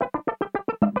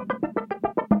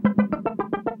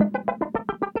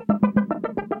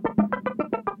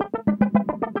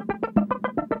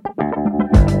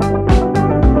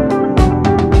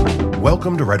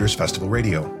Welcome to Writers Festival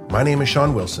Radio. My name is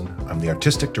Sean Wilson. I'm the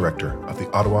Artistic Director of the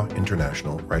Ottawa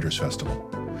International Writers Festival.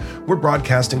 We're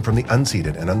broadcasting from the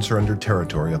unceded and unsurrendered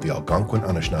territory of the Algonquin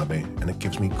Anishinaabe, and it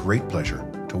gives me great pleasure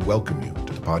to welcome you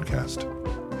to the podcast.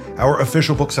 Our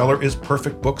official bookseller is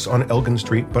Perfect Books on Elgin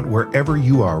Street, but wherever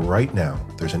you are right now,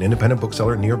 there's an independent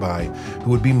bookseller nearby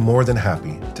who would be more than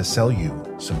happy to sell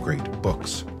you some great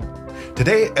books.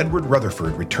 Today, Edward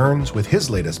Rutherford returns with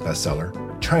his latest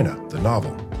bestseller, China, the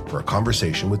Novel, for a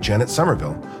conversation with Janet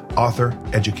Somerville, author,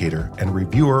 educator, and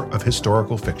reviewer of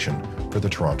historical fiction for the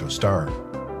Toronto Star.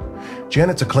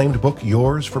 Janet's acclaimed book,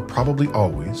 Yours for Probably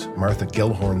Always, Martha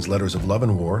Gellhorn's Letters of Love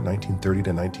and War, 1930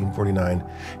 to 1949,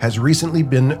 has recently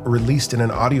been released in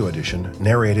an audio edition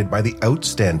narrated by the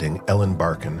outstanding Ellen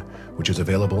Barkin, which is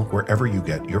available wherever you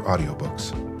get your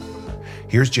audiobooks.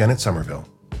 Here's Janet Somerville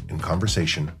in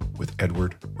conversation with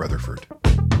Edward Rutherford.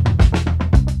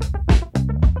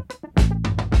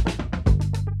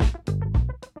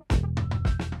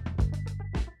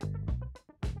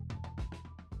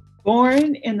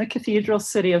 Born in the cathedral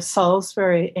city of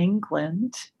Salisbury,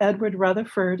 England, Edward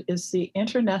Rutherford is the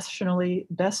internationally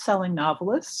best-selling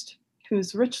novelist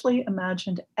whose richly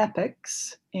imagined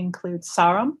epics include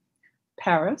Sarum,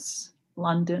 Paris,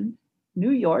 London, New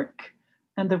York,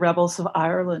 and the Rebels of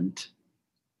Ireland.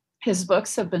 His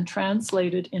books have been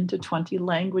translated into 20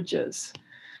 languages.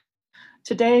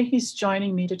 Today, he's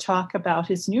joining me to talk about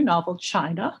his new novel,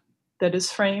 China, that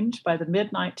is framed by the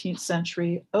mid-19th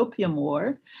century Opium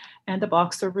War and the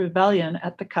Boxer Rebellion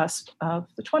at the cusp of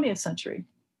the 20th century.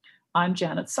 I'm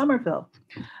Janet Somerville.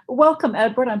 Welcome,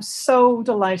 Edward. I'm so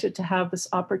delighted to have this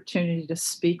opportunity to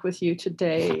speak with you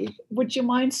today. Would you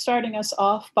mind starting us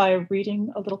off by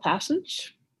reading a little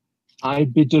passage?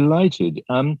 I'd be delighted.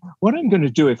 What I'm going to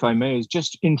do, if I may, is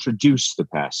just introduce the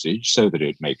passage so that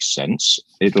it makes sense.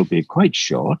 It'll be quite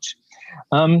short.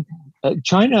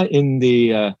 China in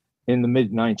the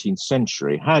mid-19th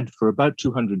century had, for about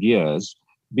 200 years,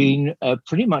 been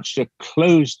pretty much a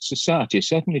closed society,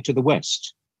 certainly to the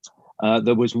West.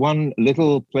 There was one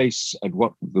little place at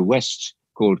what the West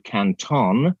called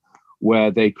Canton,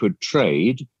 where they could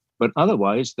trade, but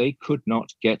otherwise they could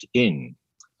not get in.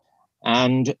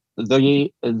 And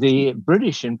the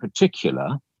British in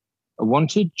particular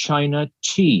wanted China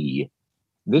tea.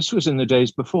 This was in the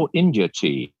days before India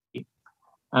tea.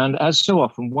 And as so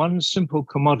often, one simple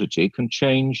commodity can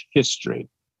change history.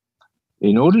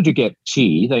 In order to get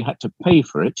tea, they had to pay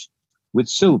for it with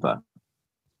silver.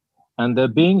 And there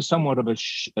being somewhat of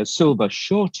a silver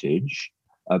shortage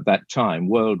at that time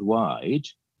worldwide,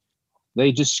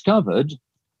 they discovered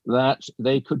that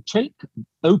they could take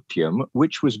opium,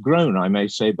 which was grown, I may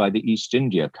say, by the East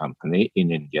India Company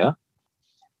in India,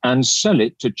 and sell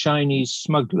it to Chinese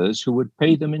smugglers who would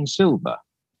pay them in silver.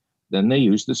 Then they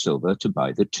used the silver to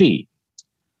buy the tea.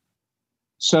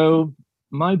 So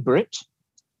my Brit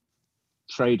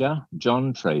trader,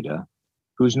 John Trader,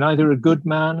 who's neither a good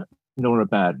man nor a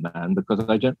bad man, because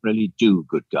I don't really do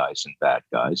good guys and bad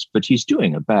guys, but he's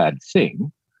doing a bad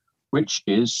thing, which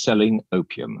is selling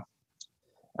opium.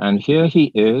 And here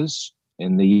he is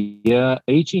in the year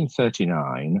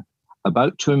 1839,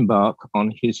 about to embark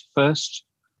on his first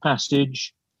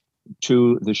passage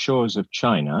to the shores of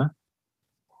China.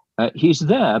 He's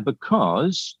there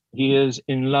because he is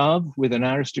in love with an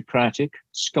aristocratic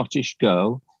Scottish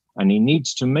girl, and he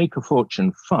needs to make a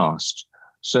fortune fast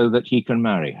so that he can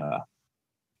marry her.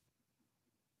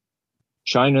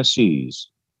 China seas,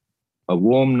 a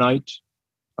warm night,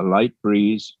 a light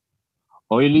breeze,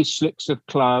 oily slicks of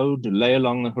cloud lay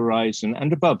along the horizon,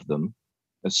 and above them,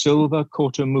 a silver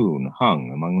quarter moon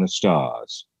hung among the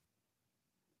stars.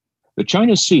 The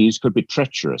China seas could be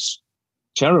treacherous,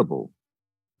 terrible,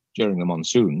 during the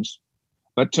monsoons,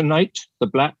 but tonight the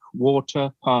black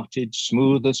water parted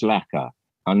smooth as lacquer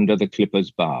under the clipper's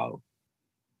bow.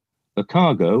 The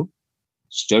cargo,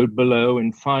 stowed below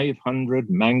in 500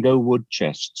 mango wood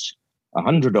chests,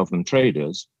 100 of them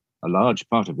traders, a large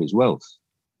part of his wealth,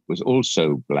 was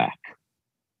also black.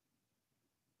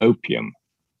 Opium.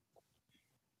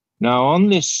 Now on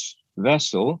this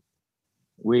vessel,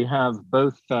 we have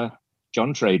both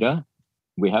John Trader,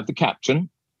 we have the captain,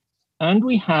 and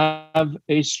we have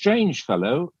a strange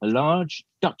fellow, a large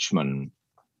Dutchman,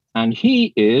 and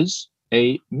he is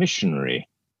a missionary.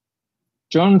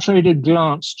 John Trader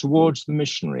glanced towards the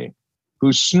missionary,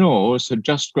 whose snores had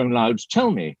just grown loud. "Tell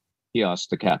me," he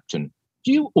asked the captain,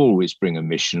 "do you always bring a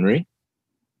missionary?"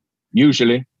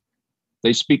 "Usually.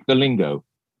 They speak the lingo.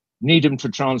 Need him to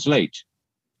translate."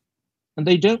 "And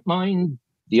they don't mind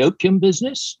the opium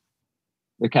business?"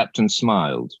 The captain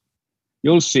smiled.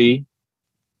 "You'll see.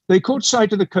 They caught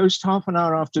sight of the coast half an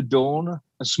hour after dawn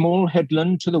a small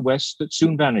headland to the west that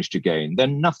soon vanished again,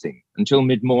 then nothing until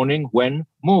mid-morning when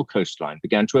more coastline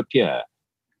began to appear.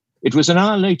 It was an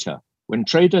hour later when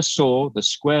Trader saw the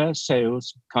square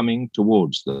sails coming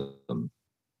towards them.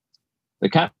 The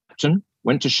captain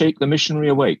went to shake the missionary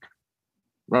awake.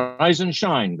 "Rise and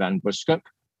shine, Van Buskirk.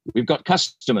 We've got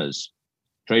customers."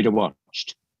 Trader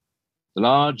watched. The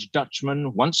large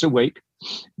Dutchman, once awake,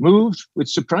 moved with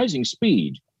surprising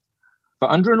speed.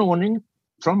 From under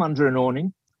an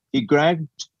awning, he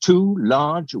grabbed 2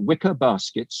 large wicker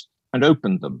baskets and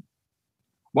opened them.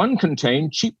 One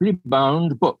contained cheaply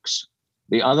bound books.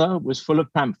 The other was full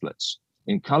of pamphlets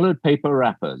in colored paper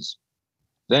wrappers.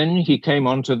 Then he came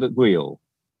onto the wheel.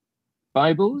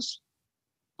 "Bibles?"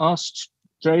 asked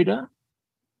Trader.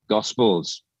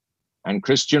 "Gospels and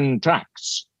Christian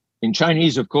tracts, in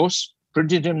Chinese, of course,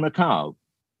 printed in Macau."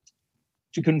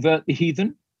 "To convert the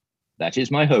heathen? That is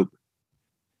my hope."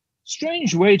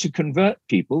 "Strange way to convert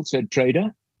people," said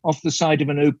Trader, "off the side of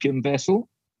an opium vessel."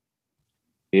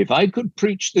 "If I could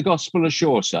preach the gospel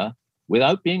ashore, sir,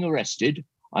 without being arrested,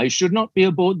 I should not be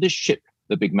aboard this ship,"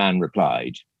 the big man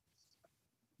replied.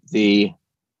 The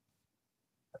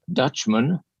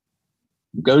Dutchman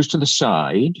goes to the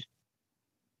side.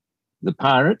 The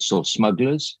pirates or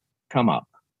smugglers come up.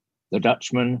 The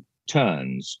Dutchman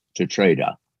turns to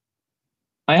Trader.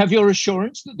 "I have your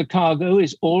assurance that the cargo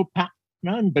is all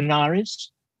Patna and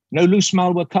Benares, no loose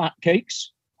Malwa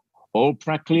cakes?" "All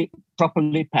properly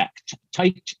packed,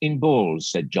 tight in balls,"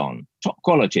 said John. "Top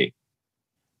quality."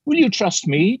 "Will you trust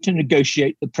me to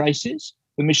negotiate the prices?"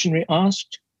 the missionary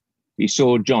asked. He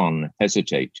saw John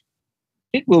hesitate.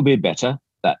 "It will be better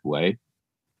that way."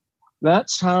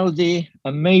 That's how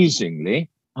amazingly,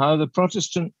 the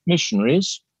Protestant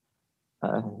missionaries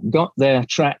got their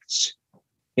tracts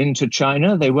into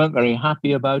China. They weren't very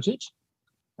happy about it.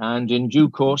 And in due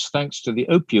course, thanks to the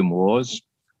Opium Wars,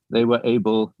 they were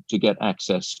able to get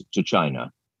access to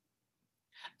China.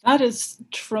 That is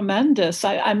tremendous.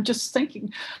 I'm just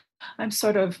thinking, I'm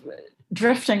sort of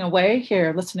drifting away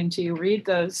here, listening to you read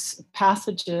those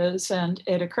passages, and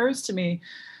it occurs to me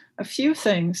a few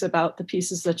things about the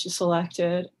pieces that you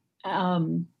selected.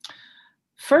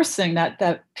 First thing,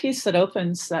 that piece that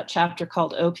opens that chapter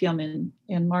called Opium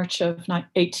in March of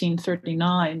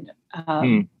 1839,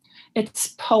 it's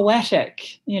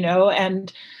poetic,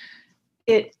 and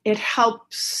it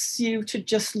helps you to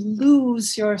just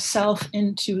lose yourself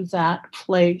into that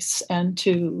place and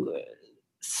to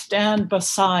stand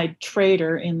beside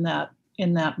Trader in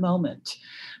that moment.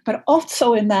 But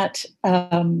also in that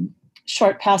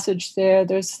short passage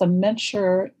there's the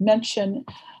mention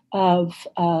of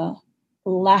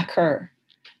lacquer,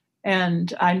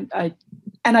 and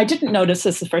I didn't notice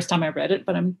this the first time I read it,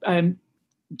 but I'm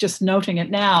just noting it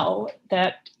now,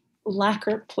 that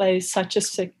lacquer plays such a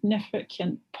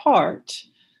significant part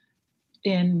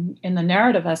in the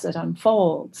narrative as it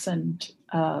unfolds. And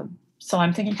so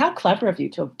I'm thinking, how clever of you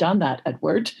to have done that,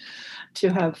 Edward, to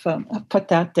have put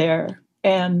that there.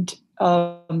 And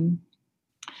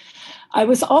I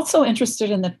was also interested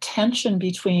in the tension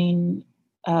between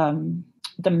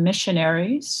the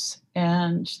missionaries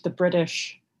and the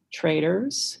British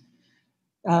traders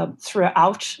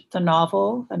throughout the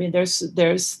novel. I mean, there's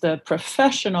the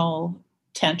professional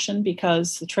tension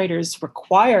because the traders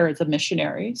require the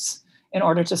missionaries in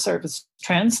order to serve as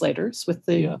translators with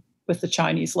the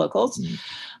Chinese locals. Mm.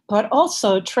 But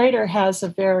also, Trader has a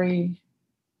very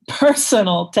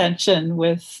personal tension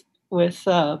with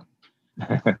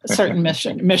certain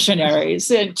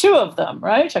missionaries, and 2 of them,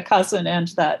 right? A cousin and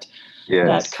that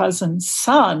cousin's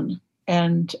son.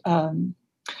 And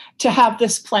to have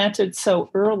this planted so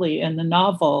early in the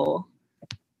novel,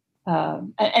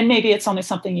 and maybe it's only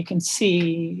something you can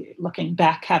see looking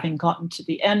back, having gotten to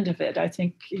the end of it. I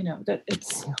think, that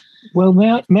it's... Well,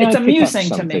 it's amusing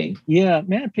to me. Yeah,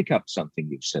 may I pick up something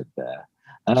you said there?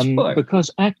 Sure. Because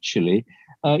actually,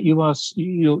 you'll ask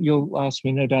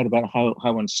me, no doubt, about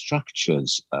how one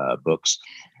structures books.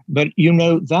 But,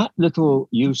 that little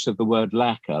use of the word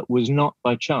lacquer was not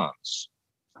by chance.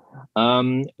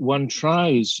 One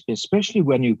tries, especially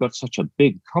when you've got such a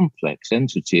big, complex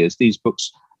entity as these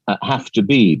books have to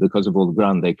be because of all the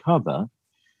ground they cover,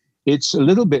 it's a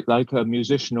little bit like a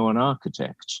musician or an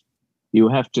architect. You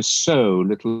have to sow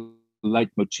little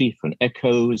leitmotif and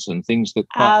echoes and things that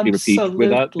can't be repeated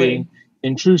without being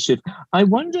intrusive. I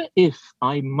wonder if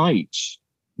I might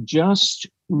just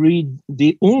read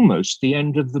almost the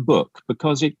end of the book,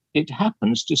 because it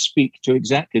happens to speak to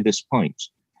exactly this point.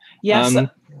 Yes,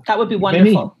 that would be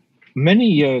wonderful. Many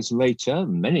years later,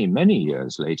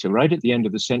 right at the end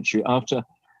of the century, after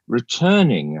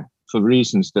returning for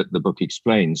reasons that the book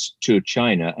explains, to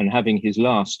China and having his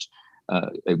last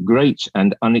great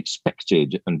and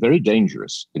unexpected and very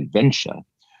dangerous adventure,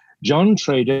 John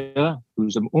Trader,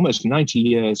 who's almost 90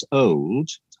 years old,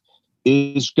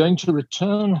 is going to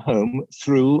return home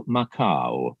through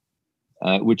Macau,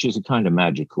 which is a kind of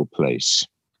magical place.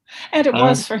 And it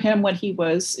was for him when he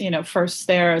was, first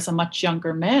there as a much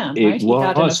younger man, right? He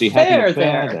had an affair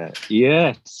there.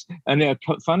 Yes. And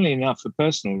funnily enough, for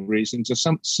personal reasons, a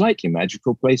slightly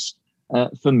magical place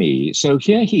for me. So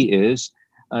here he is,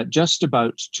 just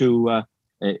about to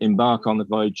embark on the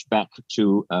voyage back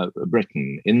to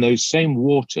Britain. In those same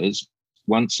waters,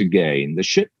 once again, the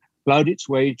ship ploughed its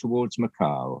way towards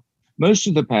Macau. Most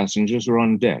of the passengers were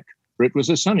on deck, for it was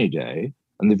a sunny day,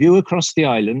 and the view across the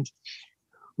island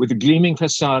with the gleaming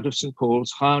facade of St.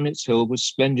 Paul's high on its hill was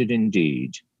splendid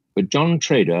indeed. But John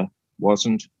Trader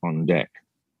wasn't on deck.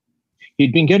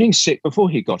 He'd been getting sick before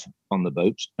he got on the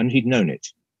boat, and he'd known it.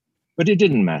 But it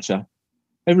didn't matter.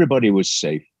 Everybody was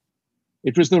safe.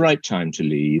 It was the right time to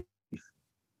leave.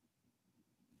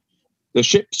 The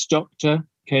ship's doctor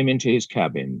came into his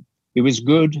cabin. He was a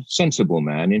good, sensible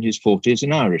man in his 40s,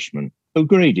 an Irishman,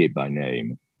 O'Grady by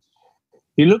name.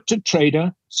 He looked at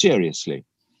Trader seriously.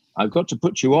 "I've got to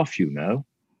put you off, you know."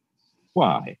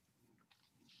 "Why?"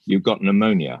 "You've got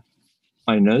pneumonia."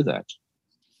 "I know that.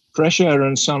 Fresh air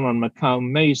and sun on Macau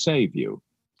may save you."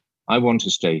 "I want to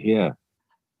stay here."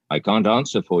 "I can't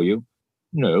answer for you."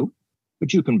 "No,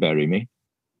 but you can bury me."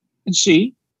 "And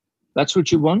see, that's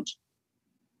what you want?"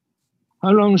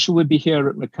 "How long shall we be here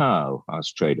at Macau?"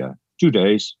 asked Trader. 2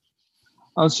 days.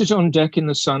 "I'll sit on deck in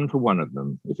the sun for one of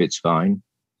them, if it's fine."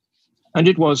 And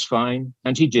it was fine,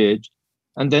 and he did.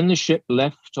 And then the ship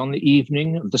left on the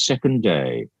evening of the second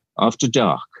day, after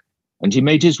dark, and he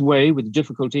made his way with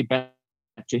difficulty back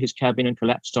to his cabin and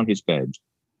collapsed on his bed.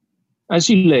 As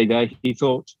he lay there, he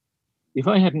thought, if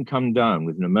I hadn't come down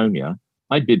with pneumonia,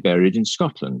 I'd be buried in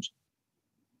Scotland.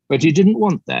 But he didn't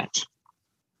want that.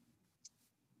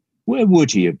 Where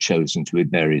would he have chosen to be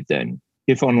buried then,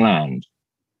 if on land?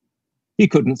 He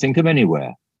couldn't think of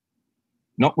anywhere.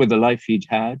 Not with the life he'd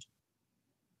had.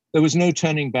 There was no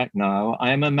turning back now.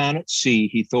 I am a man at sea,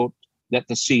 he thought. Let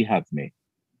the sea have me.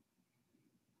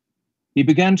 He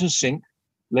began to sink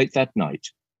late that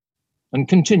night and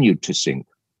continued to sink,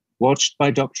 watched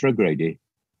by Dr. O'Grady,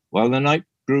 while the night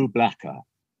grew blacker,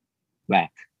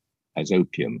 black as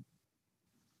opium.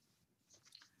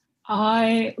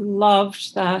 I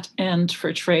loved that end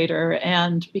for Trader,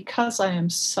 and because I am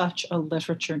such a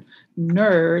literature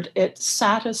nerd, it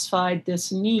satisfied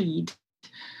this need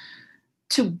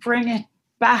to bring it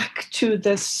back to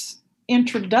this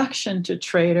introduction to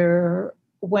Trader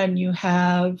when you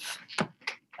have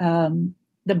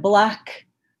the black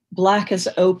as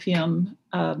opium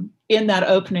in that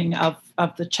opening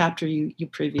of the chapter you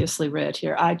previously read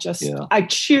here. I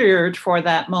cheered for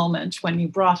that moment when you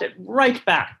brought it right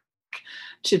back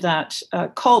to that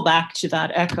call back to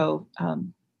that echo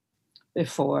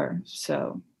before.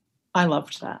 So I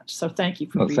loved that. So thank you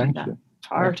for reading that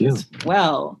part as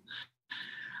well.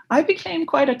 I became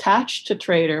quite attached to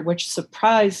Trader, which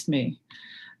surprised me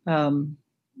in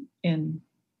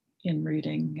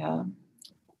reading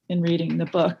the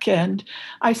book. And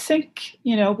I think,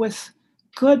 with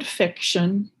good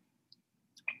fiction,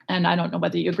 and I don't know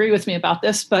whether you agree with me about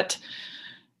this, but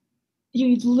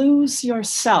you lose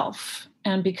yourself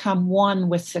and become one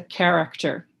with the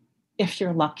character if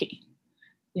you're lucky.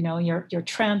 You're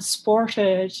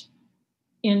transported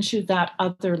into that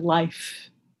other life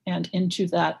and into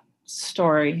that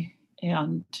story.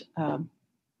 And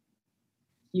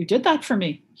you did that for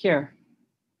me here.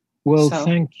 Well,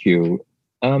 thank you.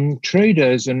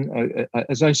 Traders, and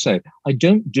as I say, I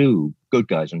don't do good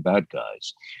guys and bad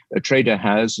guys. A Trader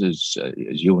has, as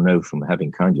you'll know from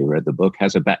having kindly read the book,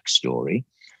 has a backstory.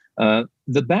 The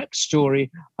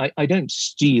backstory, I don't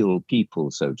steal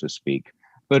people, so to speak,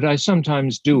 but I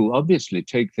sometimes do obviously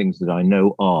take things that I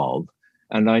know of.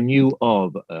 And I knew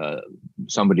of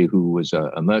somebody who was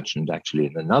a merchant actually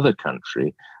in another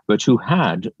country, but who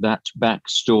had that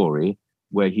backstory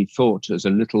where he thought as a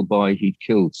little boy he'd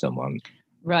killed someone.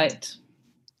 Right.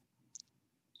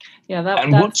 Yeah.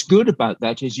 What's good about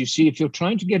that is, you see, if you're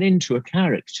trying to get into a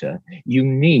character,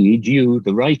 you,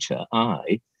 the writer,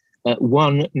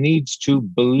 one needs to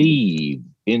believe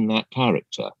in that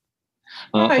character.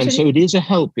 Right. And so it is a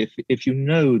help if you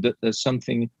know that there's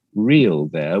something real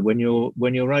there when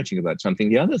you're writing about something.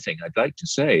 The other thing I'd like to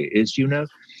say is,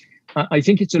 I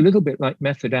think it's a little bit like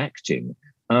method acting.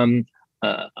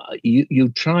 You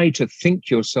try to think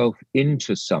yourself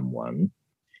into someone,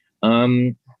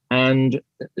 And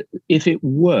if it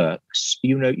works,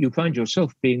 you find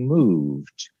yourself being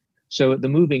moved. So at the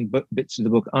moving bits of the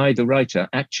book, I, the writer,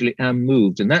 actually am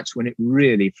moved. And that's when it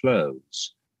really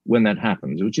flows, when that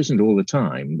happens, which isn't all the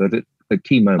time, but at the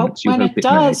key moments, when it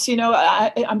does,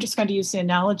 I'm just going to use the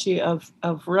analogy of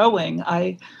rowing.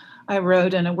 I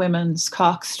rowed in a women's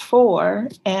coxed four,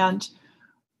 and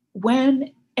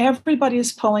when everybody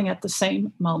is pulling at the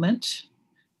same moment,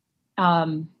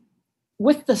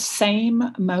 with the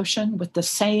same motion, with the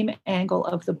same angle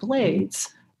of the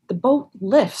blades, the boat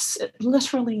lifts. It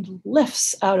literally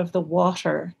lifts out of the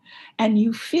water, and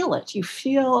you feel it.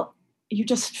 You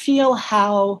just feel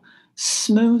how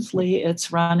smoothly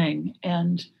it's running,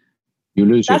 and you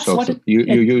lose yourself. You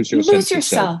lose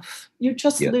yourself. You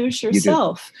just lose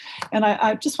yourself. And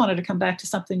I just wanted to come back to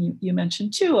something you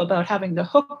mentioned too about having the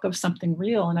hook of something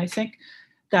real. And I think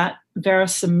that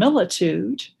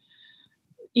verisimilitude,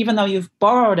 even though you've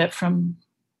borrowed it from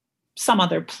some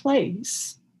other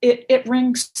place, it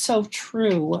rings so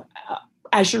true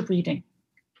as you're reading,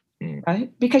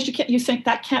 right? Because you think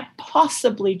that can't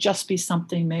possibly just be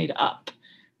something made up.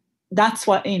 That's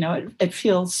what, it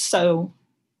feels so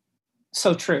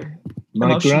true.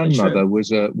 My grandmother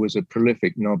was a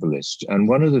prolific novelist, and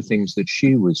one of the things that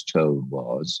she was told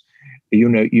was, you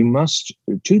must,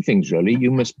 two things really, you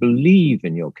must believe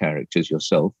in your characters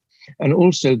yourself, and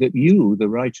also that you, the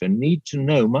writer, need to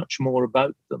know much more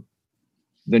about them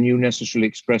than you necessarily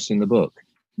express in the book.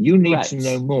 You need to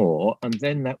know more, and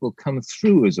then that will come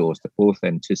through as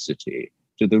authenticity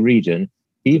to the reader,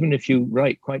 even if you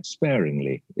write quite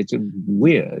sparingly. It's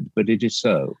weird, but it is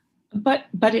so. But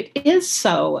it is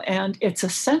so, and it's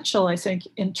essential, I think,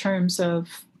 in terms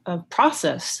of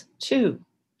process too.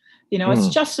 It's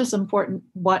just as important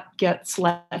what gets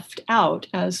left out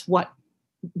as what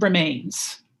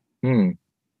remains. You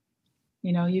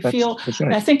feel.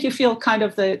 Right. I think you feel kind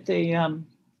of the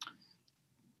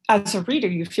as a reader,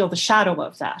 you feel the shadow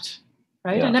of that,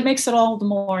 right? Yeah. And it makes it all the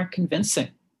more convincing.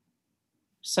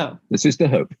 So this is the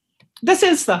hope. This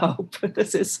is the hope.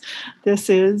 This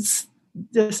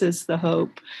is the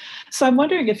hope. So I'm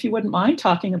wondering if you wouldn't mind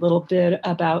talking a little bit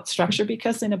about structure,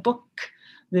 because in a book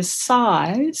this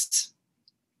size,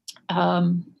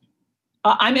 I'm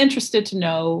interested to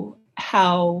know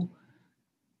how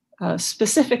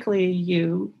specifically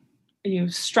you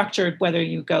structured, whether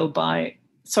you go by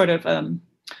sort of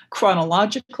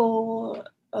chronological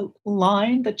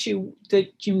line that you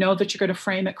know that you're going to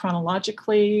frame it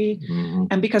chronologically,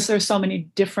 and because there's so many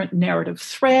different narrative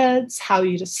threads, how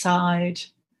you decide,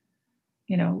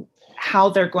 how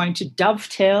they're going to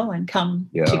dovetail and come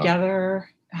together,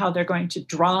 how they're going to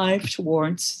drive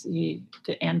towards the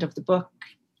end of the book.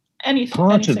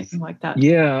 Anything like that.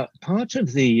 Yeah, part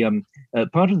of the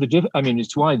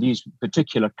it's why these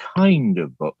particular kind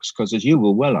of books, because as you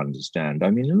will well understand, a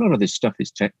lot of this stuff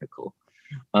is technical.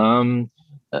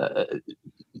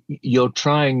 You're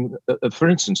trying, for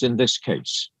instance, in this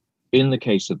case, in the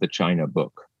case of the China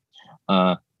book,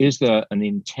 is there an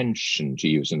intention to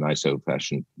use a nice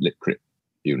old-fashioned lit crit,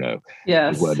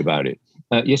 word about it?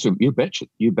 Yes, you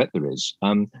bet there is.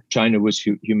 China was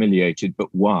humiliated, but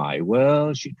why?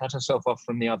 Well, she cut herself off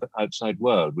from the outside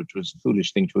world, which was a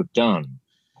foolish thing to have done,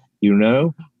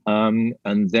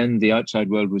 and then the outside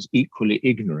world was equally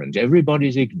ignorant.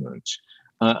 Everybody's ignorant.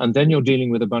 And then you're dealing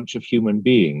with a bunch of human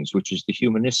beings, which is the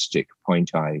humanistic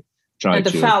point I try to... And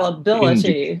the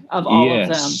fallibility of all of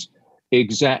them.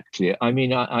 Exactly.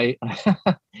 I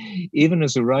even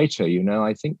as a writer,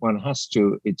 I think one has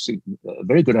to, it's a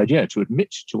very good idea to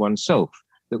admit to oneself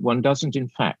that one doesn't, in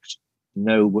fact,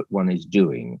 know what one is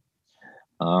doing.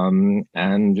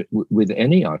 And with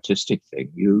any artistic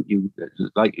thing, you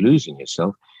like losing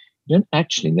yourself, you don't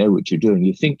actually know what you're doing.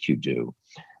 You think you do.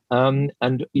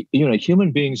 And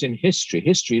human beings in history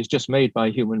is just made by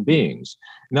human beings.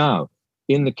 Now,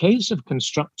 in the case of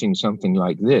constructing something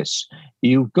like this,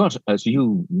 you've got, as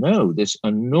you know, this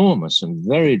enormous and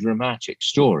very dramatic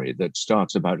story that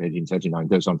starts about 1839,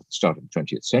 goes on to the start of the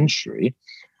 20th century.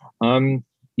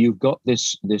 You've got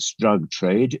this drug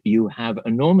trade. You have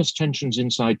enormous tensions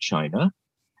inside China.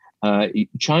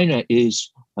 China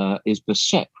is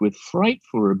beset with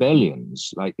frightful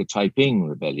rebellions like the Taiping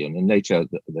Rebellion, and later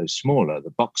those smaller,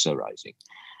 the Boxer Rising.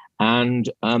 And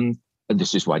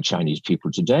this is why Chinese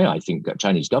people today, I think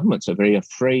Chinese governments are very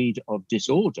afraid of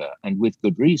disorder, and with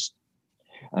good reason.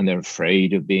 And they're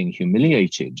afraid of being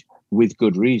humiliated with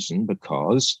good reason,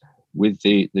 because with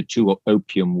the two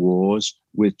opium wars,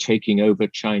 with taking over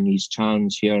Chinese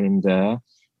towns here and there,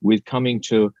 with coming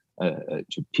to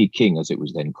Peking, as it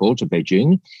was then called, to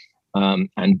Beijing,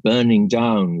 and burning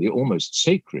down the almost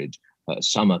sacred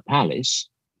Summer Palace,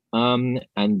 And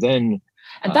then...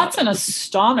 And that's an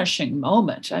astonishing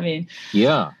moment. I mean,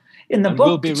 yeah. In the and book,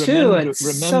 will be too,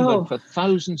 remembered for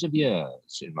thousands of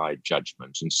years, in my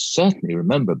judgment, and certainly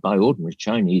remembered by ordinary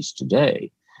Chinese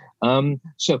today.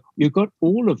 So you've got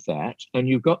all of that, and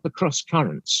you've got the cross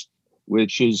currents,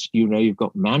 which is, you've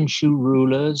got Manchu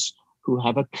rulers who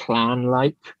have a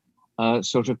clan-like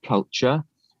sort of culture,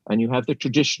 and you have the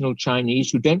traditional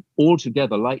Chinese who don't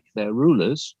altogether like their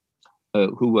rulers,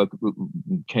 who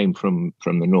came from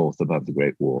the north above the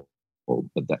Great Wall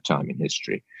at that time in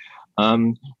history.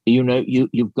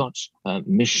 You've got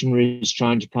missionaries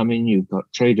trying to come in, you've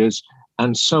got traders,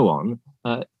 and so on.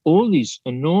 All these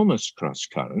enormous cross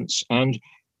currents, and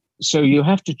so you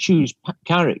have to choose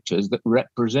characters that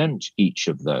represent each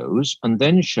of those, and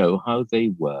then show how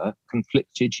they were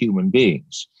conflicted human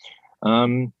beings.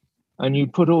 And you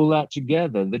put all that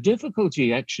together. The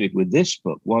difficulty actually with this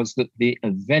book was that the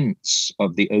events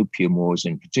of the Opium Wars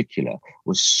in particular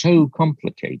were so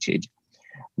complicated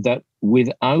that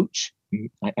without,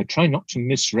 I try not to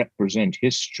misrepresent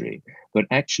history, but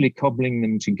actually cobbling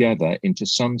them together into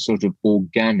some sort of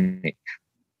organic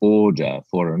order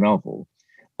for a novel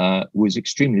was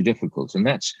extremely difficult. And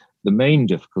that's the main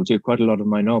difficulty of quite a lot of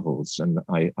my novels. And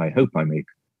I hope I make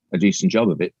a decent job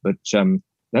of it, but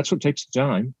that's what takes the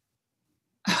time.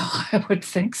 I would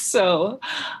think so.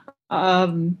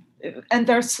 And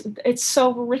it's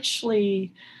so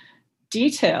richly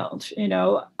detailed.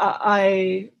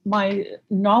 My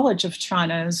knowledge of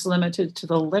China is limited to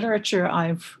the literature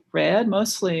I've read,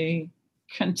 mostly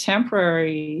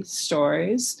contemporary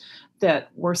stories that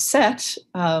were set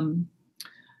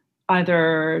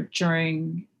either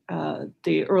during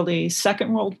the early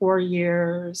Second World War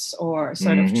years or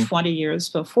sort of 20 years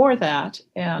before that.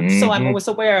 And so I was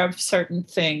aware of certain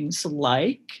things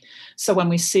so when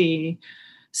we see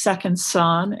Second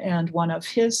Son and one of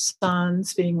his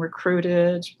sons being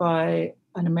recruited by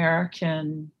an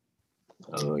American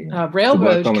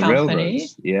railroad company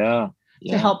to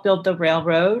help build the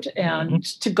railroad and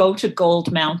to go to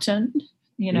Gold Mountain,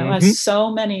 as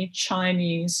so many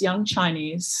young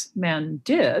Chinese men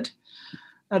did.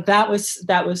 That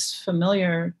was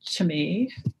familiar to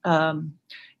me. And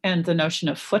the notion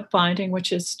of foot binding,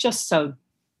 which is just so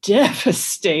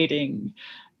devastating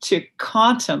to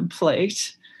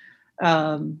contemplate.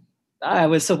 I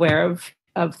was aware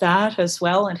of that as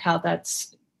well, and how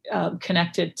that's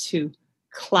connected to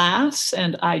class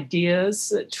and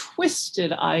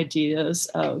twisted ideas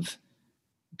of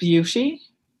beauty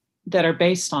that are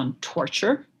based on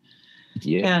torture.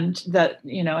 Yeah. And that,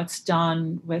 it's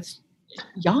done with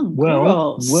young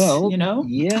girls.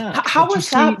 Yeah. How was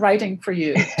that writing for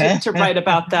you to write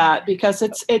about that? Because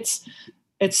it's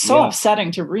so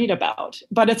upsetting to read about,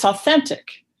 but it's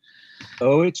authentic.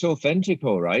 Oh, it's authentic,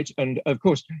 all right. And of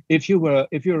course, if you're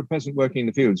a peasant working in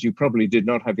the fields, you probably did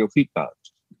not have your feet bound.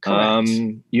 Correct.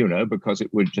 Because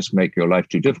it would just make your life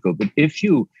too difficult. But if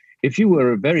you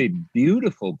were a very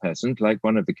beautiful peasant, like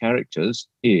one of the characters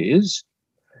is,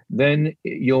 then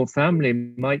your family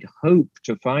might hope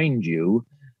to find you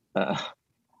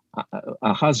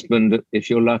a husband, if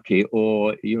you're lucky,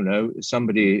 or, some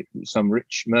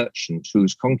rich merchant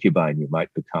whose concubine you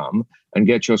might become, and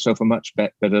get yourself a much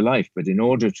better life. But in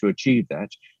order to achieve that,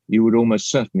 you would almost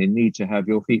certainly need to have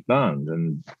your feet bound.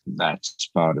 And that's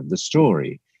part of the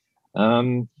story.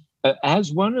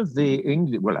 As one of the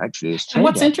English, and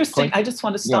what's interesting, I just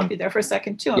want to stop you there for a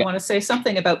second too. I want to say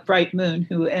something about Bright Moon,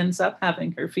 who ends up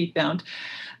having her feet bound.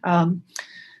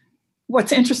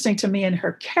 What's interesting to me in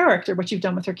her character, what you've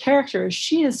done with her character, is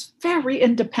she is very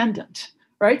independent,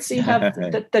 right? So you have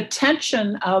the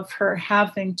tension of her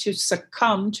having to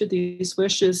succumb to these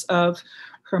wishes of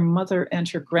her mother and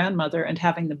her grandmother, and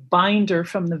having the binder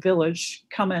from the village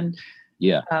come and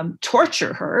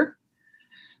torture her.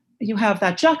 You have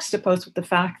that juxtaposed with the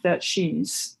fact that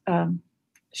she's a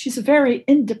very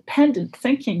independent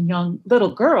thinking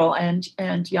little girl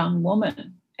and young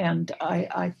woman. And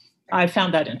I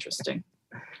found that interesting.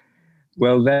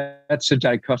 Well, that's a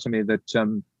dichotomy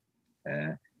that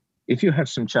if you have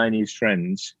some Chinese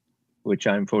friends, which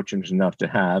I'm fortunate enough to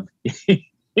have,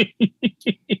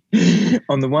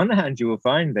 on the one hand, you will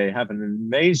find they have an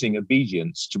amazing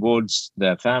obedience towards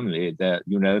their family, their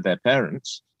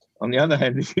parents. On the other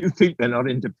hand, if you think they're not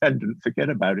independent, forget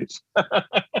about it.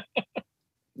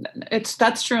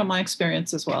 That's true in my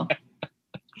experience as well.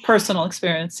 Personal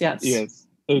experience, yes. Yes,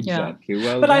 exactly.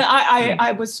 Yeah. Well, but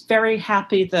I was very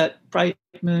happy that Bright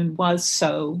Moon was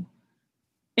so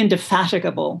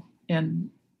indefatigable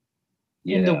in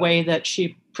the way that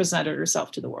she presented herself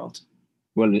to the world.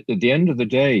 Well, at the end of the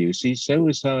day, you see, so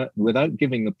was her, without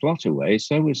giving the plot away,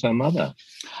 so was her mother.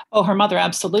 Oh, her mother,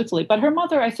 absolutely. But her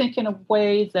mother, I think, in a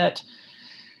way that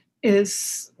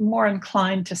is more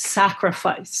inclined to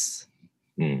sacrifice,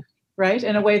 right?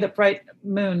 In a way that Bright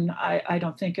Moon, I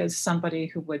don't think is somebody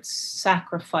who would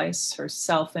sacrifice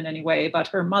herself in any way, but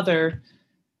her mother,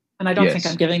 and I don't think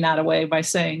I'm giving that away by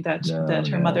saying that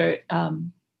her mother,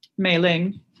 Mei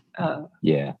Ling,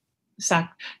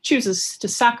 chooses to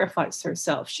sacrifice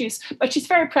herself. But she's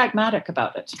very pragmatic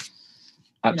about it.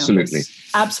 Absolutely.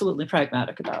 Absolutely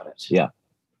pragmatic about it. Yeah.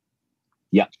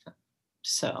 Yeah.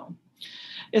 So,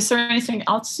 is there anything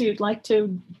else you'd like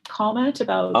to comment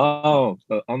about? Oh,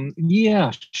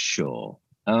 yeah, sure.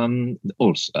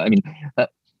 Also, I mean,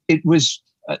 it was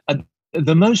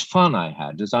the most fun I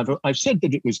had, as I've said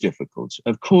that it was difficult.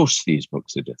 Of course, these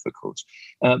books are difficult,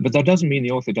 but that doesn't mean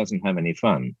the author doesn't have any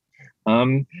fun.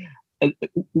 One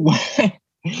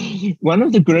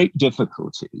of the great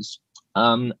difficulties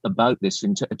about this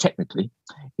technically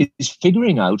is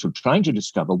figuring out or trying to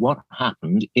discover what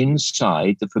happened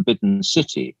inside the Forbidden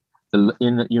City,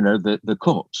 the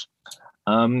court.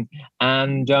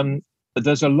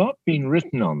 There's a lot being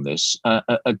written on this,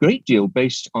 a great deal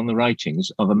based on the writings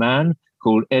of a man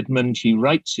called Edmund. He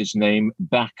writes his name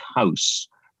Backhouse,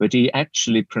 but he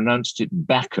actually pronounced it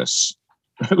Bacchus,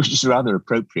 which is rather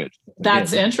appropriate.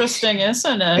 That's interesting,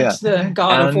 isn't it? Yeah. The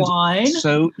god of wine.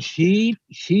 So he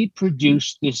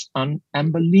produced this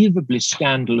unbelievably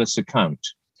scandalous account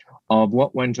of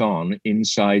what went on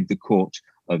inside the court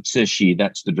of Cixi,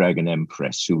 that's the Dragon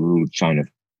Empress who ruled China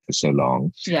for so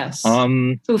long. Yes.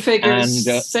 Who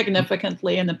figures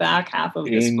significantly in the back half of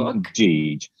this book.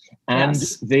 Indeed. And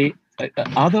the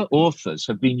other authors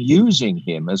have been using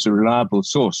him as a reliable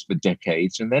source for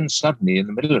decades. And then suddenly, in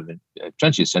the middle of the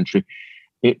 20th century,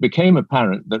 it became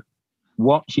apparent that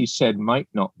what he said might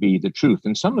not be the truth.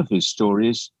 And some of his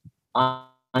stories,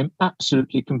 I'm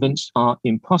absolutely convinced, are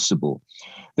impossible.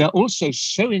 They're also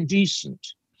so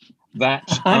indecent that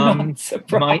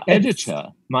my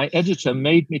editor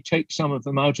made me take some of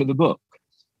them out of the book,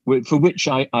 for which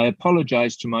I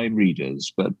apologize to my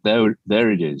readers, but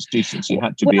there it is. Decency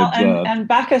had to be observed. And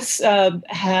Bacchus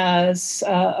has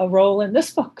a role in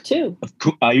this book too.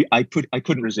 I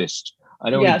couldn't resist. I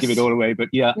don't want to give it all away, but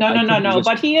yeah. No.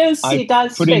 But he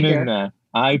does put figure. Him in there.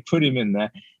 I put him in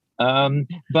there.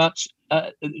 But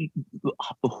I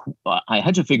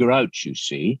had to figure out, you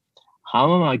see,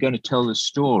 how am I going to tell the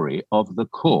story of the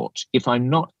court if I'm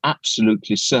not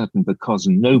absolutely certain, because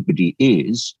nobody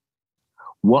is,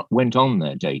 what went on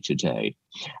there day to day?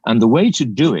 And the way to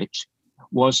do it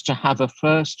was to have a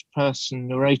first-person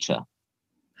narrator.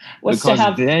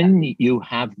 Then you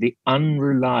have the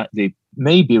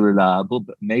maybe reliable,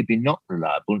 but maybe not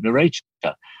reliable narrator.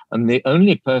 And the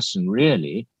only person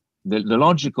really, the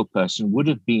logical person, would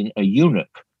have been a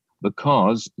eunuch,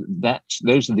 because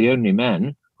those are the only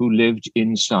men who lived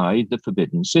inside the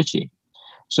Forbidden City.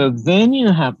 So then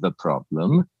you have the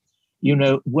problem,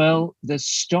 the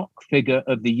stock figure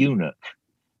of the eunuch,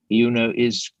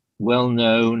 is well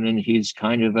known, and he's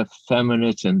kind of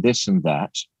effeminate and this and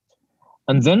that.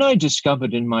 And then I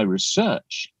discovered in my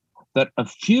research that a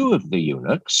few of the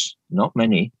eunuchs, not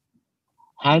many,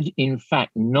 had in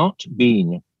fact not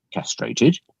been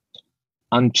castrated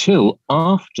until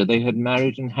after they had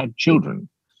married and had children.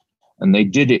 And they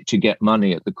did it to get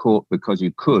money at the court, because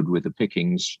you could, with the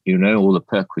pickings, all the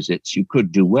perquisites, you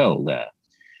could do well there.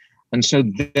 And so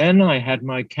then I had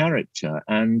my character,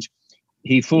 and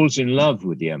he falls in love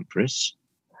with the Empress.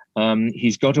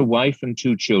 He's got a wife and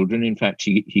 2 children. In fact,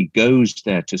 he goes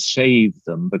there to save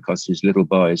them because his little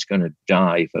boy is going to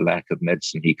die for lack of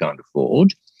medicine he can't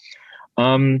afford.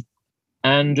 And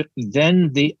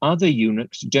then the other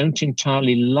eunuchs don't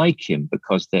entirely like him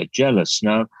because they're jealous.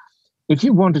 Now, if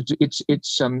you wanted to, it's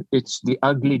the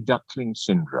ugly duckling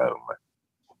syndrome.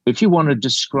 If you want to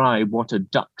describe what a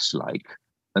duck's like,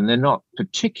 and they're not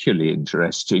particularly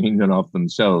interesting in and of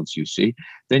themselves, you see,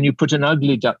 then you put an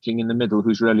ugly duckling in the middle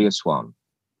who's really a swan.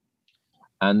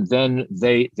 And then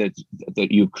that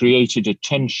you've created a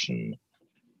tension.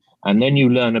 And then you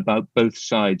learn about both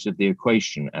sides of the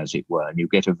equation, as it were, and you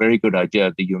get a very good idea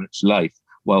of the eunuch's life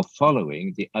while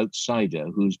following the outsider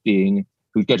who's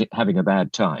having a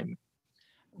bad time.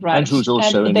 Right. And who's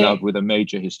also in love with a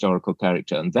major historical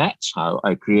character. And that's how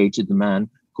I created the man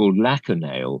called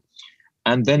Laconail.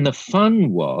 And then the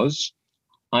fun was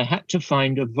I had to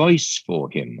find a voice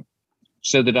for him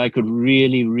so that I could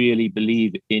really, really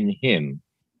believe in him.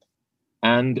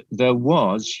 And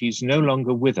he's no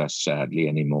longer with us, sadly,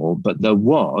 anymore, but there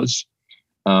was,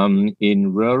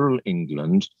 in rural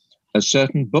England, a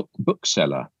certain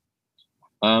bookseller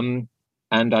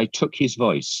and I took his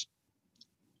voice.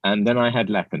 And then I had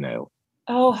Lacanau.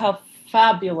 Oh, how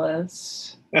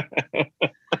fabulous.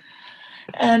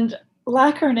 And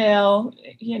Lacanau,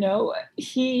 you know,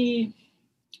 he's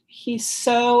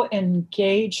so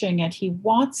engaging, and he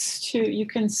wants to, you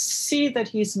can see that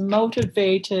he's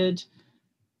motivated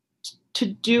to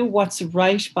do what's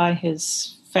right by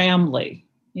his family.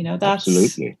 You know, that's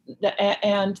absolutely.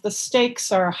 And the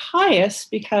stakes are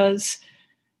highest because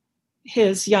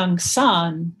his young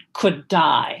son could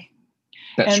die.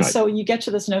 That's and right. So you get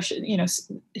to this notion, you know,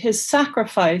 his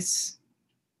sacrifice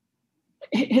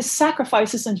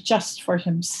isn't just for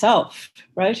himself,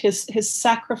 right? His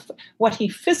sacrifice, what he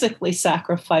physically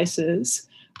sacrifices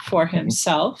for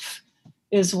himself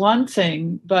is one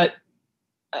thing, but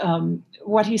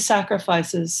what he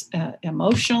sacrifices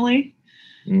emotionally,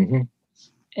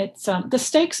 it's the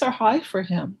stakes are high for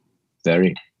him.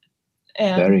 Very.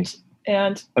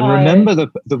 And remember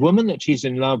the woman that he's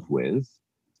in love with,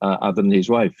 other than his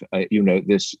wife, you know,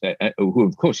 this who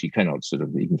of course he cannot sort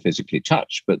of even physically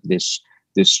touch, but this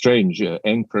strange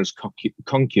emperor's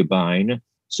concubine,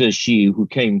 Cixi, who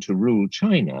came to rule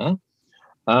China,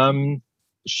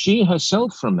 she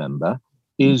herself, remember,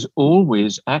 is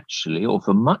always actually, or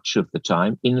for much of the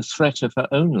time, in threat of her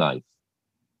own life.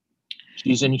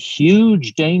 She's in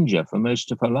huge danger for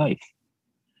most of her life.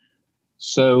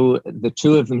 So the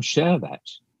two of them share that.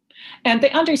 And they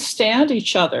understand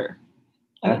each other.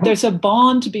 There's a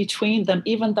bond between them,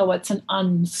 even though it's an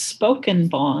unspoken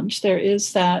bond. There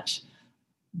is that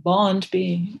bond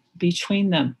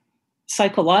between them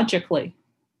psychologically,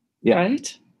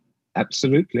 right?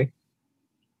 Absolutely.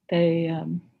 They,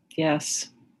 yes.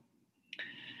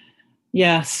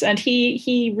 And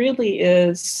he really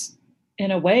is,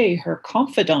 in a way, her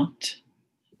confidant.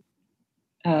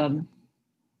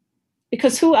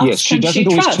 Because who else can she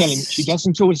trust? She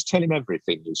doesn't always tell him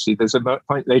everything. You see, there's a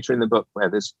point later in the book where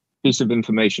there's a piece of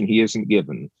information he isn't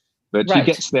given, but he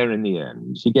gets there in the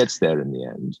end.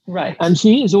 Right. And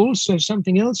he is also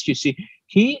something else, you see.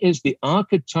 He is the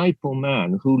archetypal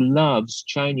man who loves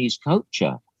Chinese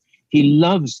culture. He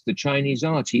loves the Chinese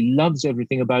art. He loves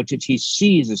everything about it. He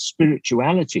sees a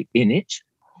spirituality in it.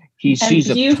 He sees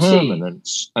a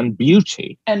permanence and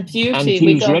beauty. And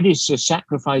he's ready to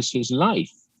sacrifice his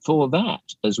life for that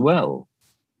as well.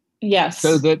 Yes.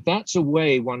 So that's a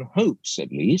way one hopes,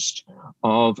 at least,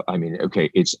 of, I mean,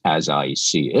 okay, it's as I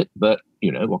see it, but,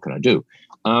 you know, what can I do?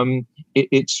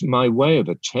 It's my way of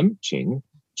attempting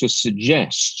to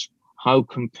suggest how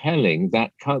compelling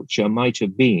that culture might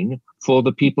have been for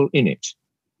the people in it.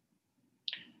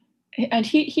 And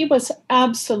he was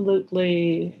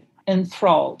absolutely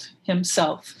enthralled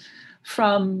himself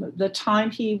from the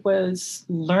time he was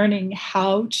learning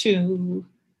how to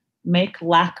make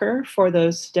lacquer for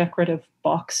those decorative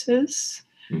boxes.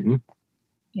 You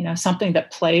know, something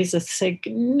that plays a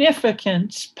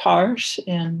significant part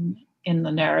in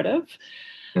the narrative,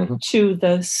 to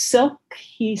the silk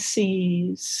he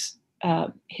sees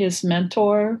his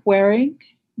mentor wearing,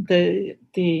 the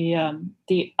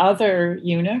other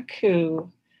eunuch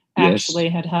who actually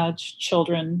had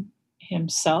children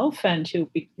himself and who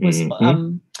was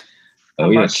a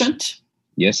merchant.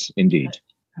 Yes, indeed.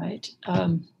 Right.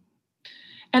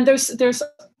 And there's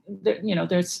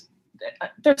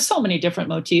so many different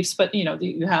motifs, but you know,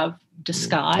 you have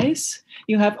disguise.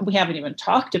 We haven't even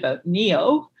talked about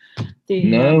Neo,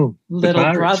 the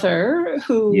little brother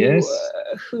who you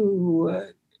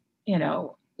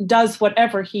know, does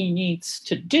whatever he needs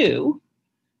to do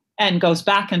and goes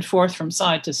back and forth from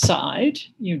side to side.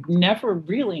 You never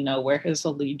really know where his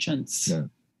allegiance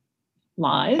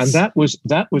lies. And that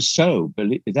was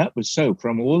so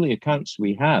from all the accounts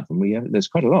we have, and there's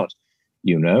quite a lot,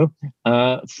 you know,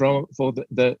 for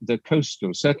the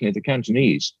coastal, certainly the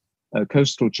Cantonese,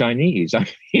 coastal Chinese. I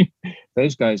mean,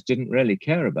 those guys didn't really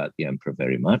care about the emperor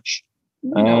very much.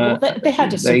 No, they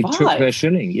had to survive. They took their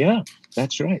shilling. Yeah,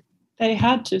 that's right. They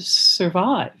had to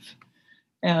survive.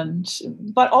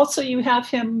 But also you have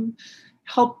him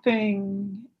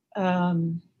helping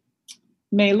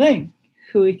Mei Ling,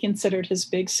 who he considered his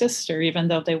big sister, even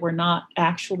though they were not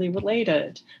actually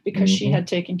related, because she had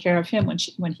taken care of him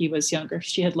when he was younger.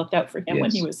 She had looked out for him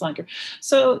when he was younger.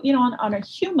 So, you know, on a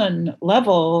human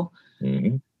level,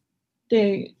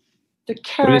 the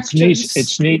characters...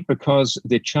 It's neat because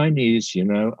the Chinese, you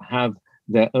know, have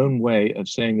their own way of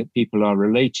saying that people are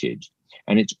related,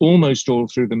 and it's almost all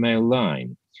through the male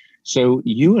line. So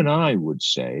you and I would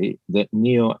say that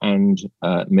Neo and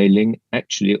Mei Ling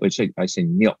actually, I say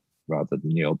Neo rather than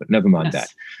Neo, but never mind that.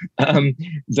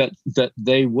 That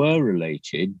they were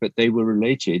related, but they were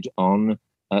related on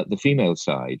the female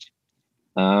side.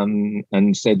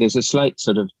 And so there's a slight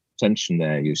sort of tension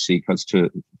there, you see, because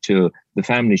to the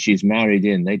family she's married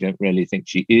in, they don't really think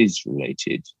she is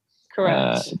related.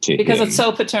 Correct. To because him. It's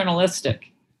so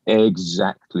paternalistic.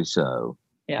 Exactly so.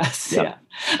 Yes. Yep. Yeah.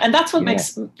 And that's what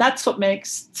Yeah.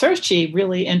 makes Saoirse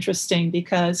really interesting,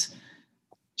 because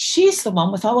she's the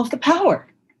one with all of the power.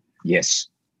 Yes.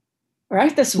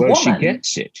 Right? This Well, woman. she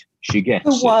gets it.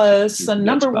 Who was the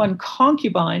number one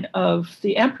concubine of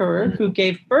the emperor, Mm. who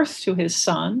gave birth to his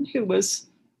son, who was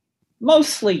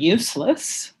mostly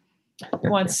useless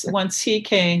once he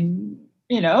came,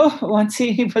 once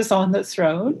he was on the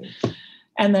throne.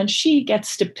 And then she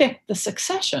gets to pick the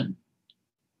succession.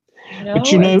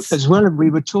 But as well, we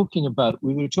were talking about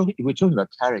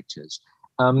characters.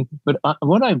 But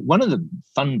one of the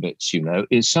fun bits,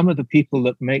 is some of the people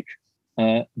that make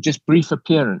just brief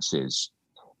appearances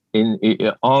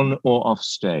on or off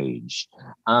stage.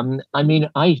 I mean,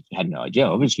 I had no idea,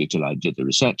 obviously, till I did the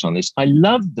research on this. I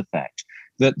loved the fact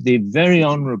that the very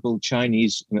honorable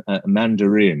Chinese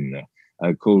mandarin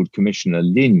called Commissioner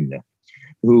Lin,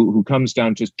 who comes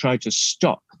down to try to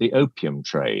stop the opium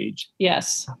trade.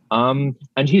 Yes. And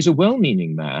he's a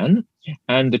well-meaning man,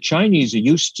 and the Chinese are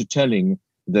used to telling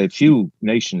the few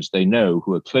nations they know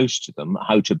who are close to them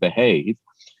how to behave.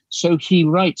 So he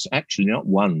writes, actually not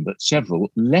one, but several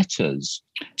letters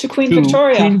to Queen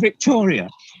Victoria.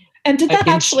 And did that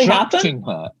actually happen?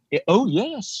 Her. Oh,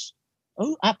 yes.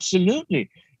 Oh, absolutely.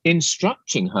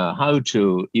 Instructing her how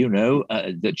to,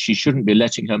 that she shouldn't be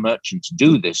letting her merchants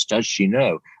do this, does she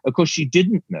know? Of course, she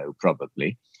didn't know,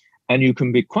 probably. And you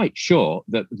can be quite sure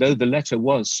that though the letter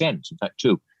was sent, in fact,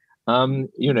 too,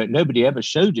 nobody ever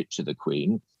showed it to the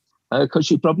Queen, because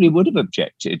she probably would have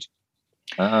objected.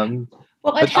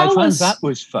 But I found that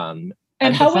was fun.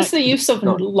 And how was the use of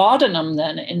laudanum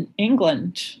then in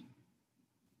England?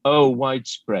 Oh,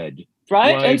 widespread.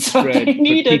 Right? And so they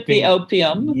needed the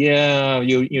opium. Yeah,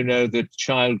 the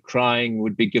child crying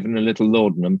would be given a little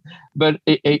laudanum. But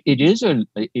it is a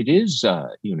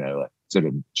sort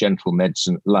of gentle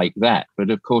medicine like that. But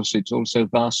of course, it's also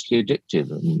vastly addictive.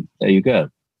 And there you go.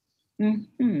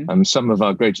 Mm-hmm. Some of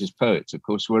our greatest poets, of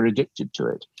course, were addicted to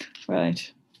it.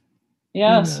 Right.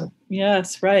 Yes.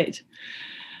 Yes. Right.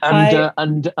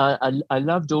 And I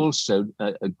loved also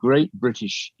a great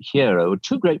British hero,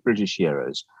 two great British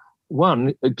heroes.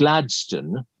 One,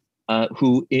 Gladstone,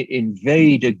 who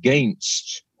inveighed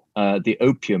against the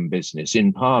opium business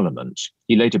in Parliament.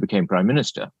 He later became Prime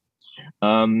Minister.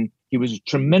 He was a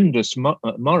tremendous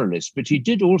moralist, but he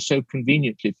did also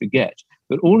conveniently forget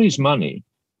that all his money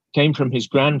came from his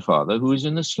grandfather, who was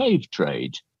in the slave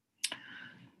trade.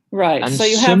 Right. And so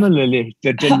you similarly,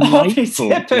 have the delightful,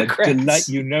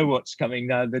 you know what's coming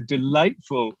now, the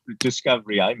delightful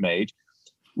discovery I made,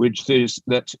 which is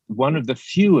that one of the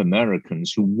few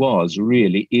Americans who was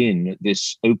really in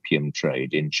this opium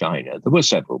trade in China, there were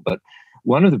several, but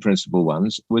one of the principal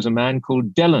ones was a man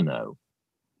called Delano.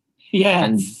 Yes.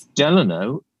 And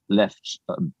Delano left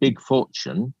a big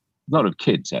fortune, a lot of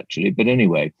kids actually, but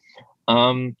anyway,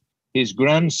 his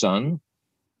grandson,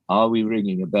 are we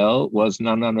ringing a bell, was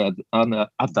none other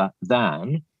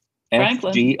than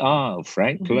FDR,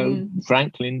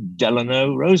 Franklin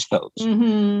Delano Roosevelt.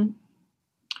 Mm-hmm.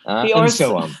 And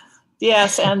so on.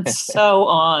 Yes, and so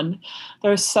on.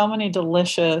 There's so many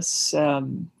delicious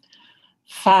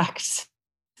facts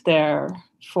there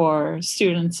for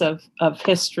students of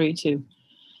history to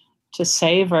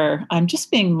savor. I'm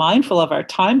just being mindful of our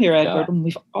time here, Edward, and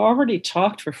we've already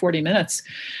talked for 40 minutes.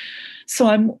 So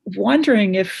I'm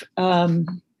wondering if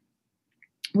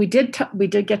we did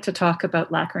get to talk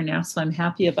about lacquer now, so I'm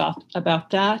happy about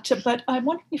that. But I'm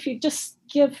wondering if you just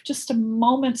give just a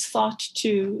moment's thought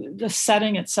to the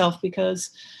setting itself, because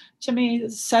to me, the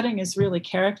setting is really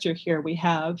character here. We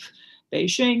have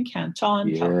Beijing,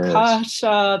 Canton,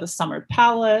 Calcutta, the Summer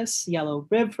Palace, Yellow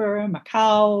River,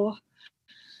 Macau.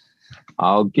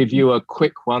 I'll give you a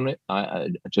quick one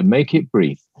to make it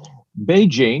brief.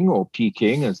 Beijing, or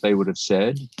Peking, as they would have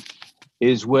said,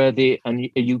 is where and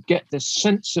you get the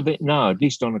sense of it now, at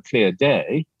least on a clear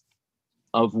day,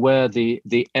 of where the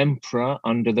emperor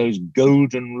under those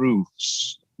golden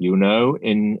roofs,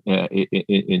 in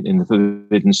the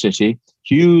Forbidden City,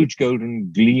 huge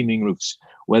golden gleaming roofs,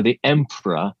 where the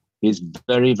emperor is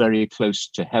very, very close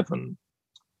to heaven.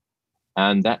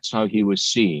 And that's how he was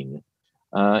seen.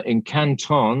 In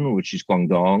Canton, which is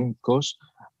Guangdong, of course,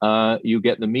 you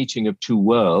get the meeting of two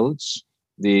worlds,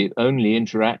 the only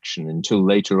interaction until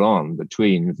later on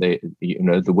between the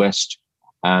West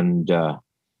and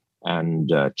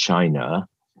China.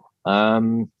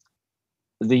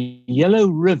 The Yellow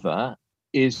River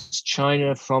is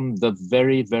China from the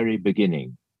very, very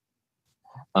beginning.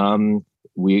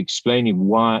 We explain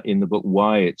in the book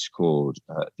why it's called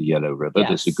the Yellow River. Yes.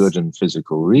 There's a good and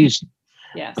physical reason.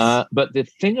 Yes. But the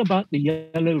thing about the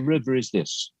Yellow River is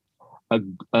this.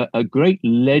 A great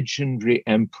legendary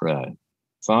emperor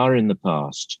far in the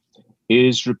past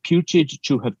is reputed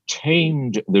to have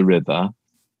tamed the river,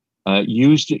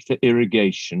 used it for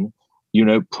irrigation,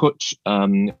 put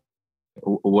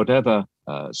whatever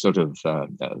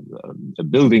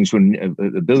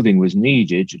building was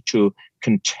needed to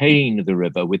contain the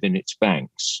river within its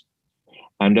banks.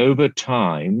 And over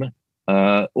time,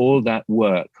 all that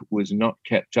work was not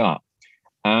kept up.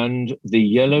 And the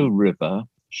Yellow River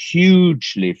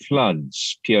hugely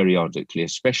floods periodically,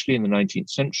 especially in the 19th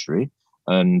century.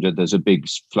 And there's a big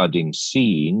flooding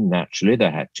scene. Naturally,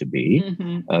 there had to be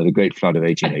the Great Flood of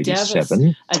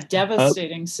 1887. A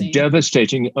devastating scene.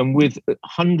 Devastating, and with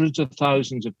hundreds of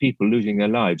thousands of people losing their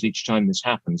lives each time this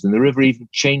happens. And the river even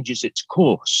changes its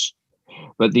course.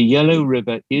 But the Yellow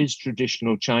River is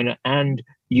traditional China. And,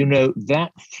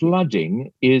 that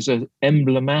flooding is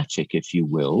emblematic, if you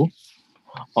will,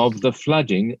 of the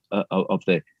flooding, of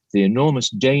the enormous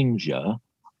danger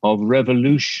of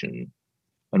revolution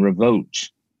and revolt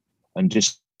and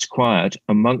disquiet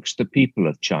amongst the people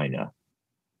of China.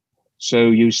 So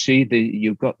you see,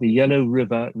 you've got the Yellow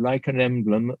River like an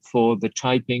emblem for the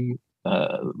Taiping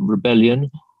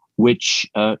rebellion, which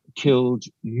killed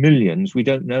millions, we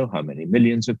don't know how many,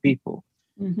 millions of people.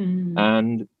 Mm-hmm.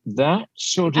 And that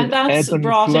sort of ebb and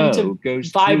flow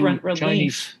goes vibrant relief.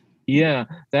 Chinese. Yeah,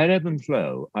 that ebb and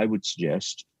flow, I would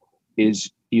suggest, is,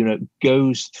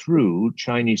 goes through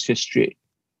Chinese history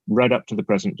right up to the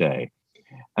present day.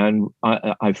 And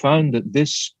I found that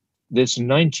this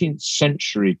 19th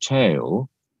century tale,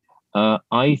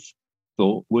 I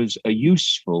thought was a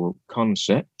useful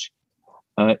concept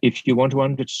if you want to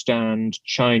understand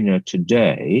China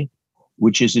today,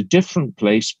 which is a different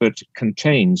place, but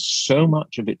contains so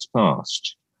much of its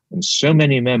past and so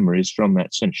many memories from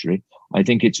that century. I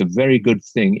think it's a very good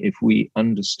thing if we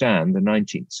understand the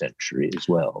 19th century as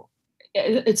well.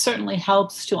 It certainly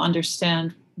helps to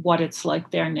understand what it's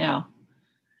like there now.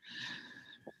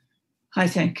 I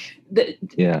think that,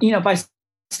 by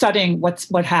studying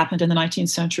what happened in the 19th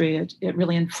century, it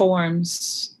really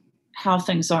informs how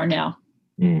things are now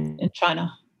in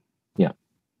China. Yeah.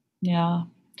 Yeah.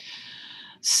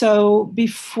 So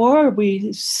before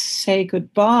we say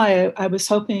goodbye, I was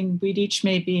hoping we'd each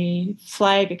maybe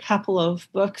flag a couple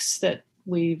of books that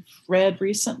we've read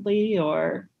recently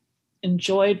or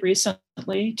enjoyed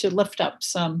recently to lift up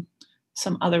some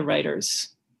other writers.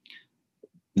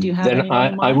 Do you have any in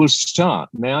mind? I will start.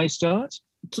 May I start?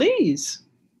 Please.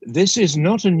 This is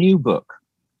not a new book,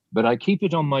 but I keep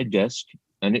it on my desk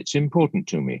and it's important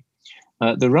to me.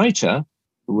 The writer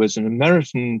was an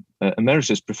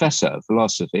emeritus professor of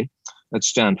philosophy at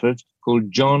Stanford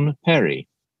called John Perry.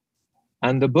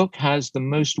 And the book has the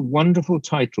most wonderful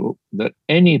title that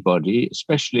anybody,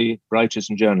 especially writers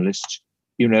and journalists,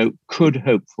 could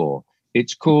hope for.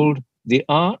 It's called The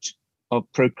Art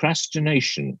of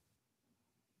Procrastination,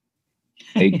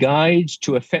 a guide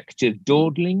to effective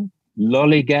dawdling,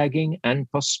 lollygagging, and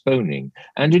postponing.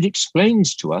 And it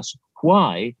explains to us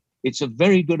why it's a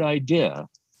very good idea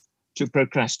to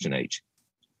procrastinate.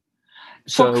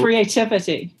 For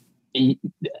creativity.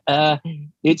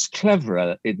 It's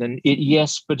cleverer than it.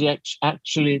 Yes, but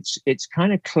actually, it's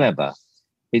kind of clever.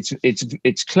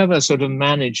 It's clever sort of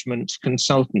management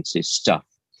consultancy stuff.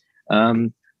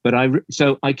 But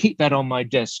I keep that on my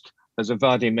desk as a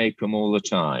vade-mecum all the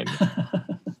time.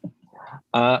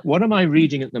 What am I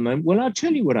reading at the moment? Well, I'll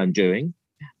tell you what I'm doing.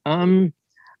 I'm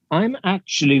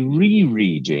actually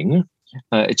rereading.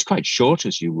 It's quite short,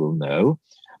 as you will know,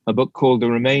 a book called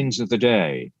The Remains of the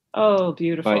Day. Oh,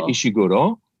 beautiful. By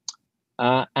Ishiguro.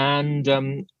 And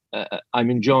I'm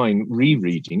enjoying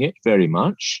rereading it very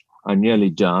much. I'm nearly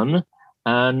done.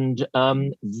 And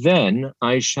then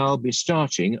I shall be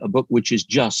starting a book which is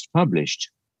just published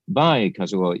by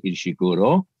Kazuo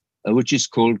Ishiguro, which is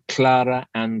called Clara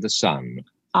and the Sun.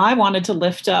 I wanted to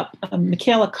lift up,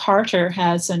 Michaela Carter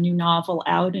has a new novel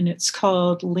out, and it's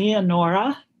called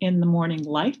Leonora in the Morning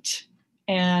Light.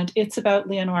 And it's about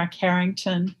Leonora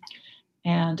Carrington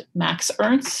and Max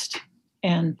Ernst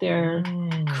and their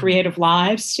creative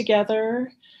lives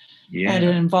together. Yeah. And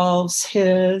it involves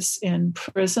his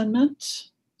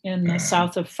imprisonment in the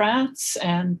south of France.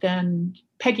 And then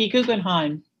Peggy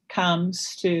Guggenheim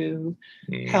comes to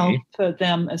help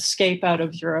them escape out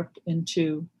of Europe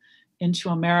into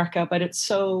America. But it's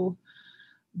so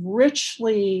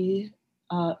richly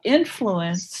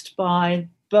influenced by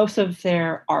both of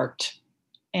their art.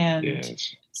 And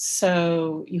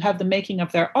So you have the making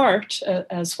of their art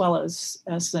as well as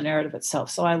the narrative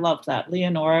itself. So I loved that.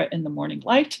 Leonora in the Morning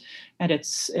Light, and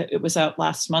it was out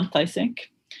last month, I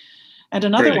think. And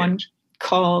another one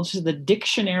called The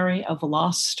Dictionary of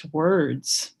Lost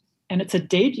Words. And it's a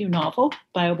debut novel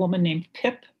by a woman named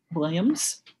Pip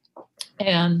Williams.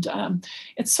 And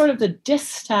it's sort of the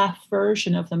distaff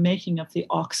version of the making of the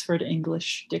Oxford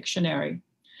English Dictionary.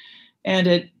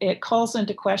 And it calls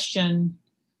into question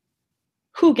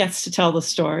who gets to tell the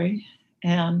story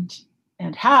and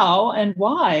how and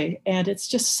why. And it's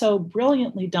just so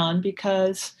brilliantly done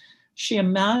because she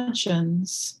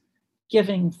imagines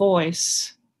giving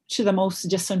voice to the most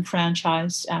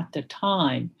disenfranchised at the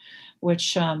time,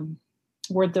 which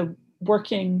were the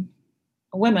working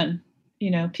women,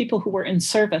 people who were in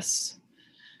service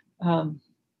in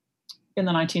the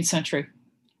 19th century.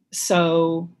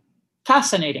 So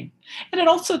fascinating. And it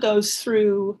also goes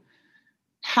through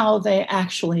how they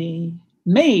actually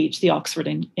made the Oxford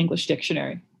English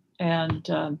Dictionary.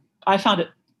 And I found it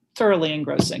thoroughly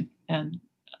engrossing and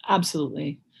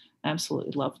absolutely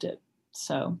loved it.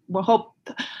 So we'll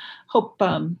hope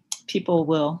people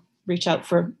will reach out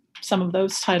for some of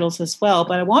those titles as well.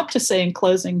 But I want to say in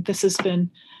closing, this has been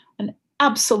an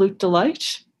absolute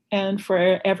delight. And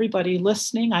for everybody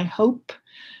listening, I hope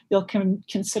you'll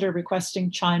consider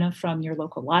requesting China from your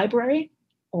local library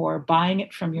or buying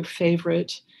it from your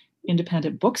favorite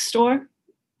independent bookstore.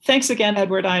 Thanks again,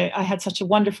 Edward. I had such a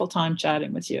wonderful time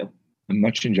chatting with you. I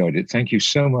much enjoyed it. Thank you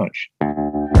so much.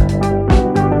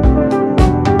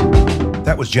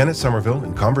 That was Janet Somerville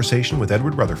in conversation with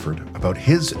Edward Rutherford about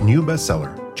his new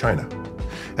bestseller, China.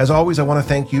 As always, I want to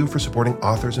thank you for supporting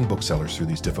authors and booksellers through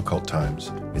these difficult times.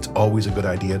 It's always a good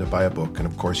idea to buy a book, and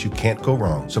of course, you can't go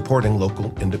wrong supporting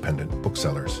local independent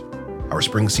booksellers. Our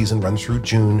spring season runs through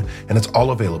June, and it's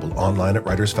all available online at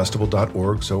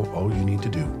writersfestival.org, so all you need to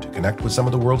do to connect with some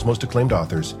of the world's most acclaimed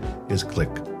authors is click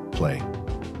play.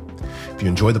 If you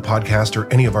enjoy the podcast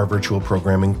or any of our virtual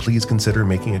programming, please consider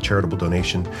making a charitable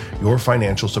donation. Your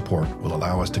financial support will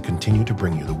allow us to continue to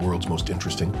bring you the world's most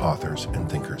interesting authors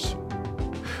and thinkers.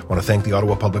 I want to thank the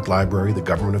Ottawa Public Library, the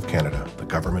Government of Canada, the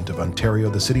Government of Ontario,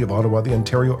 the City of Ottawa, the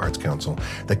Ontario Arts Council,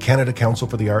 the Canada Council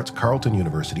for the Arts, Carleton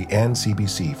University, and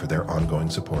CBC for their ongoing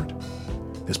support.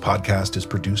 This podcast is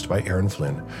produced by Aaron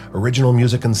Flynn. Original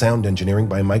music and sound engineering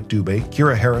by Mike Dubé.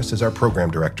 Kira Harris is our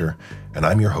program director, and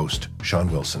I'm your host,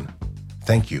 Sean Wilson.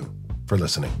 Thank you for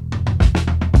listening.